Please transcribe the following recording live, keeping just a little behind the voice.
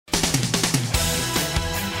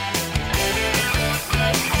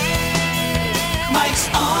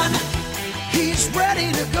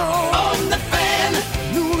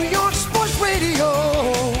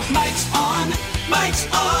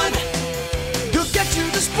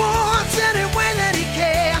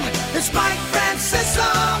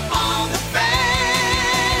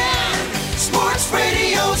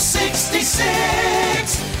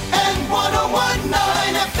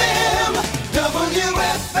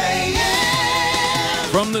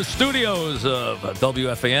the studios of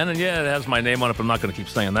WFAN, and yeah, it has my name on it, but I'm not going to keep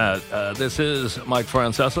saying that. This is Mike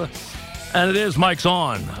Francesa, and it is Mike's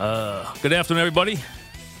On. Good afternoon, everybody.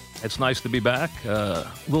 It's nice to be back.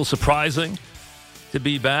 A little surprising to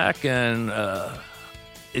be back, and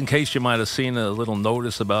in case you might have seen a little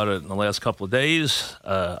notice about it in the last couple of days,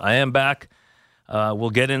 I am back. We'll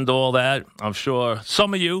get into all that. I'm sure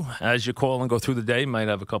some of you, as you call and go through the day, might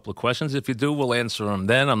have a couple of questions. If you do, we'll answer them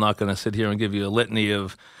then. I'm not going to sit here and give you a litany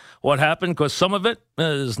of what happened, because some of it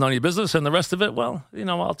is none of your business, and the rest of it, well, you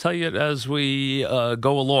know, I'll tell you it as we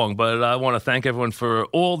go along. But I want to thank everyone for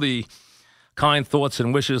all the kind thoughts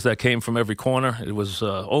and wishes that came from every corner. It was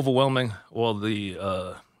overwhelming, all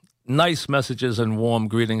the nice messages and warm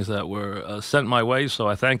greetings that were sent my way, so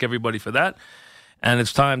I thank everybody for that. And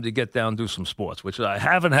it's time to get down and do some sports, which I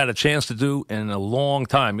haven't had a chance to do in a long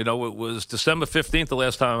time. You know, it was December 15th the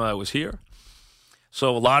last time I was here.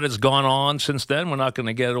 So a lot has gone on since then. We're not going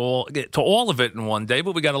to get to all of it in one day,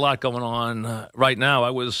 but we got a lot going on right now.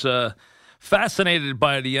 I was fascinated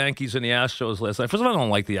by the Yankees and the Astros last night. First of all, I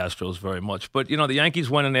don't like the Astros very much. But, you know, the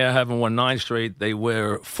Yankees went in there having won 9 straight. They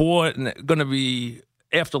were going to be,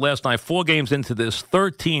 after last night, 4 games into this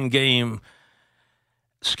 13-game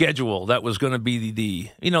schedule that was going to be the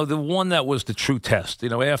one that was the true test. You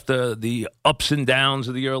know, after the ups and downs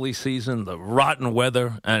of the early season, the rotten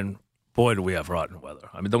weather, and boy, do we have rotten weather.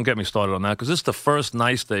 I mean, don't get me started on that, because this is the first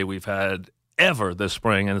nice day we've had ever this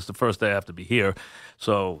spring, and it's the first day I have to be here.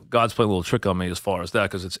 So God's playing a little trick on me as far as that,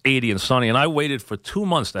 because it's 80 and sunny, and I waited for 2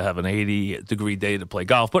 months to have an 80-degree day to play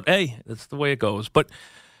golf. But, hey, that's the way it goes. But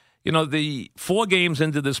you know, the 4 games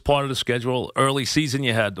into this part of the schedule, early season,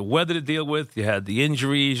 you had the weather to deal with, you had the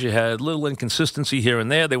injuries, you had little inconsistency here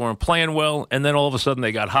and there. They weren't playing well, and then all of a sudden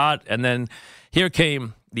they got hot. And then here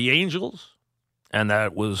came the Angels, and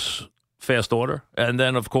that was fast order. And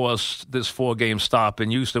then, of course, this 4-game stop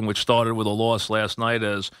in Houston, which started with a loss last night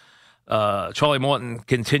as Charlie Morton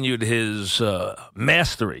continued his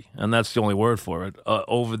mastery, and that's the only word for it,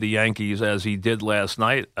 over the Yankees as he did last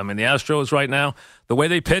night. I mean, the Astros right now, the way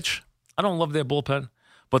they pitch, I don't love their bullpen,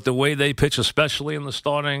 but the way they pitch, especially in the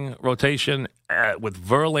starting rotation, with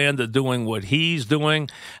Verlander doing what he's doing,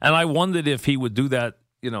 and I wondered if he would do that,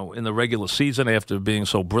 you know, in the regular season after being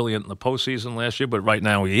so brilliant in the postseason last year, but right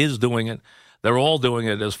now he is doing it. They're all doing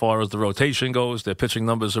it as far as the rotation goes. Their pitching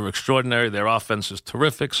numbers are extraordinary. Their offense is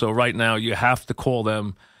terrific. So right now you have to call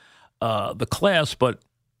them the class. But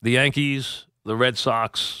the Yankees, the Red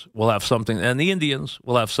Sox will have something, and the Indians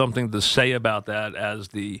will have something to say about that as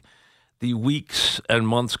the weeks and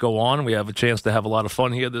months go on. We have a chance to have a lot of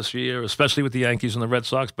fun here this year, especially with the Yankees and the Red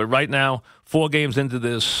Sox. But right now, 4 games into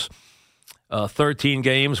this 13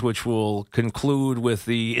 games, which will conclude with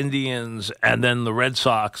the Indians and then the Red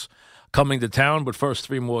Sox coming to town, but first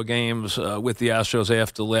 3 more games with the Astros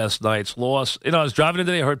after last night's loss. You know, I was driving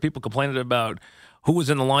today, I heard people complaining about who was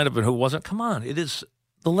in the lineup and who wasn't. Come on, it is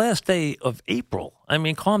the last day of April. I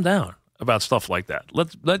mean, calm down about stuff like that.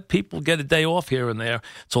 Let people get a day off here and there.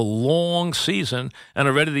 It's a long season, and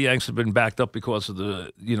already the Yanks have been backed up because of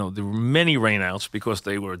the many rainouts, because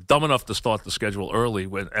they were dumb enough to start the schedule early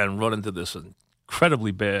and run into this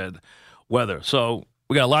incredibly bad weather. So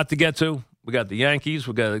we got a lot to get to. We got the Yankees.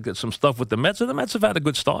 We got to get some stuff with the Mets, and the Mets have had a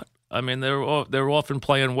good start. I mean, they're often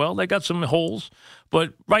playing well. They got some holes,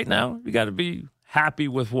 but right now you got to be happy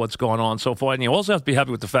with what's going on so far, and you also have to be happy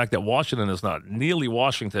with the fact that Washington is not nearly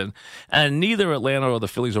Washington, and neither Atlanta or the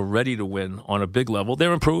Phillies are ready to win on a big level.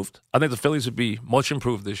 They're improved. I think the Phillies would be much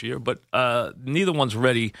improved this year, but neither one's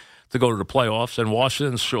ready to go to the playoffs, and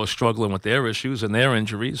Washington's sure struggling with their issues and their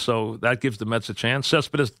injuries, so that gives the Mets a chance.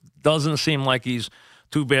 Cespedes doesn't seem like he's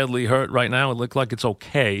too badly hurt right now. It looked like it's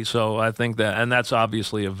okay. So I think that, and that's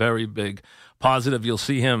obviously a very big positive. You'll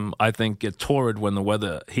see him, I think, get torrid when the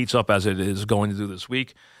weather heats up as it is going to do this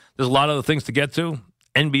week. There's a lot of other things to get to.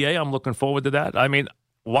 NBA, I'm looking forward to that. I mean,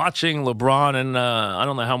 watching LeBron, and I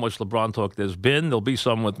don't know how much LeBron talk there's been. There'll be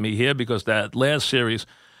some with me here, because that last series,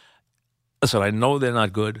 listen, I know they're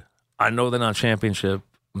not good. I know they're not championship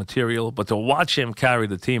material, but to watch him carry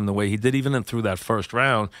the team the way he did, even through that first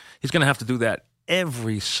round, he's going to have to do that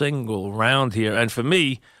every single round here. And for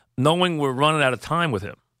me, knowing we're running out of time with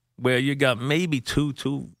him, where you got maybe two,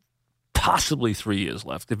 possibly 3 years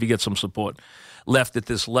left, if you get some support left at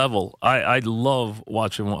this level, I love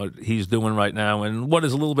watching what he's doing right now, and what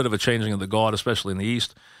is a little bit of a changing of the guard, especially in the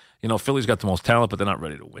East. You know, Philly's got the most talent, but they're not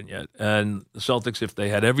ready to win yet. And the Celtics, if they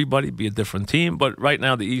had everybody, be a different team. But right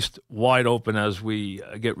now, the East wide open as we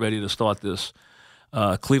get ready to start this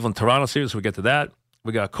Cleveland-Toronto series. We get to that.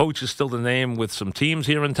 We got coaches still to name with some teams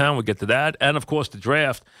here in town. We get to that. And, of course, the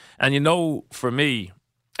draft. And, you know, for me,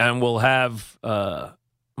 and we'll have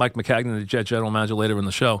Mike McCagnon, the Jet general manager, later in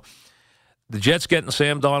the show. The Jets getting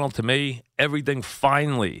Sam Darnold, to me, everything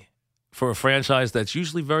finally, for a franchise that's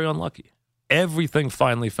usually very unlucky, everything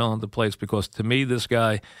finally fell into place because, to me, this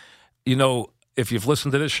guy, if you've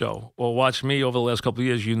listened to this show or watched me over the last couple of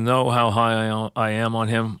years, you know how high I am on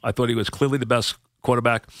him. I thought he was clearly the best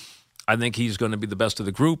quarterback. I think he's going to be the best of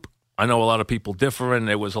the group. I know a lot of people differ, and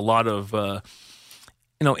there was a lot of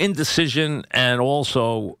indecision and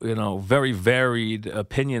also, very varied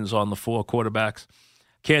opinions on the four quarterbacks.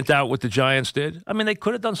 Can't doubt what the Giants did. I mean, they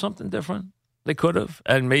could have done something different. They could have.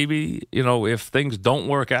 And maybe, if things don't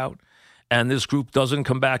work out and this group doesn't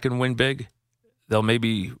come back and win big, they'll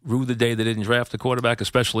maybe rue the day they didn't draft a quarterback,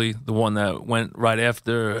 especially the one that went right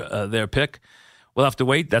after their pick. We'll have to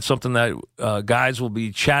wait. That's something that guys will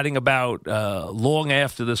be chatting about long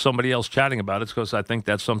after there's somebody else chatting about it, because I think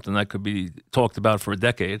that's something that could be talked about for a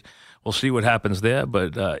decade. We'll see what happens there.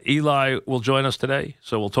 But Eli will join us today,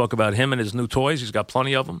 so we'll talk about him and his new toys. He's got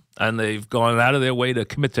plenty of them, and they've gone out of their way to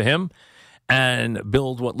commit to him and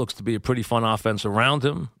build what looks to be a pretty fun offense around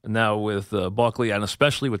him. Now with Barkley, and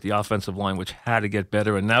especially with the offensive line, which had to get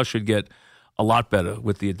better and now should get a lot better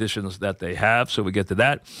with the additions that they have. So we get to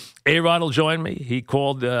that. A-Rod will join me. He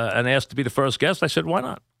called and asked to be the first guest. I said, why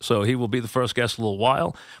not? So he will be the first guest in a little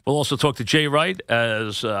while. We'll also talk to Jay Wright,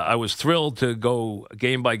 as I was thrilled to go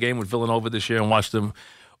game by game with Villanova this year and watch them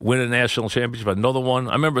win a national championship. Another one.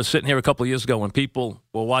 I remember sitting here a couple of years ago when people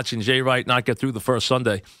were watching Jay Wright not get through the first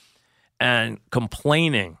Sunday and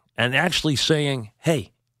complaining and actually saying,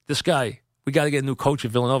 hey, this guy, we got to get a new coach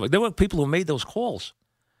at Villanova. There were people who made those calls.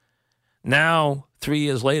 Now, 3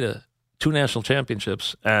 years later, 2 national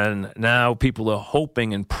championships, and now people are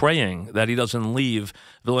hoping and praying that he doesn't leave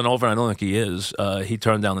Villanova. I don't think he is. He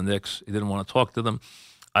turned down the Knicks. He didn't want to talk to them.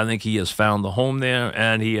 I think he has found the home there,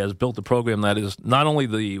 and he has built a program that is not only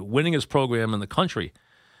the winningest program in the country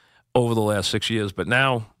over the last 6 years, but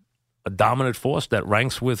now a dominant force that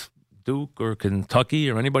ranks with Duke or Kentucky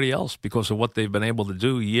or anybody else because of what they've been able to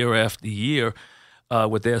do year after year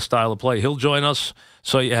with their style of play. He'll join us.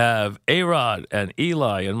 So you have A-Rod and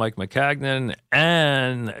Eli and Mike McCagnon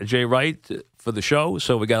and Jay Wright for the show.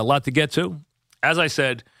 So we got a lot to get to. As I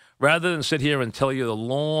said, rather than sit here and tell you the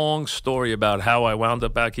long story about how I wound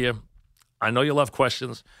up back here, I know you'll have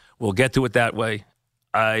questions. We'll get to it that way.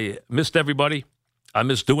 I missed everybody. I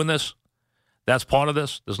miss doing this. That's part of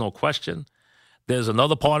this. There's no question. There's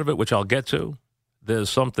another part of it, which I'll get to.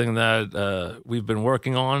 There's something that we've been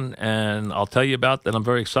working on, and I'll tell you about, that I'm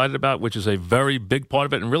very excited about, which is a very big part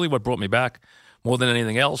of it, and really what brought me back more than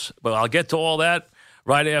anything else. But I'll get to all that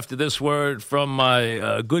right after this word from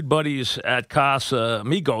my good buddies at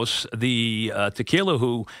Casamigos, the tequila,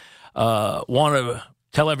 who want to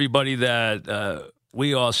tell everybody that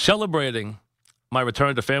we are celebrating my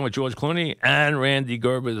return to fame with George Clooney and Randy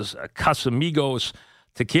Gerber's Casamigos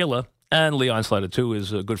tequila. And Leon Slater, too,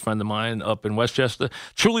 is a good friend of mine up in Westchester.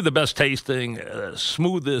 Truly the best tasting,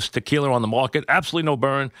 smoothest tequila on the market. Absolutely no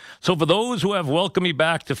burn. So for those who have welcomed me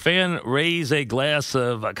back to fan, raise a glass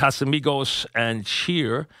of Casamigos and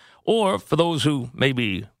cheer. Or for those who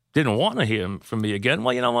maybe didn't want to hear from me again,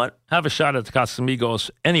 well, you know what? Have a shot at the Casamigos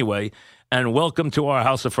anyway. And welcome to our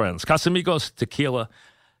house of friends. Casamigos Tequila,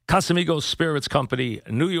 Casamigos Spirits Company,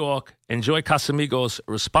 New York. Enjoy Casamigos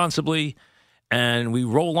responsibly. And we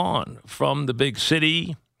roll on from the big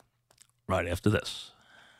city right after this.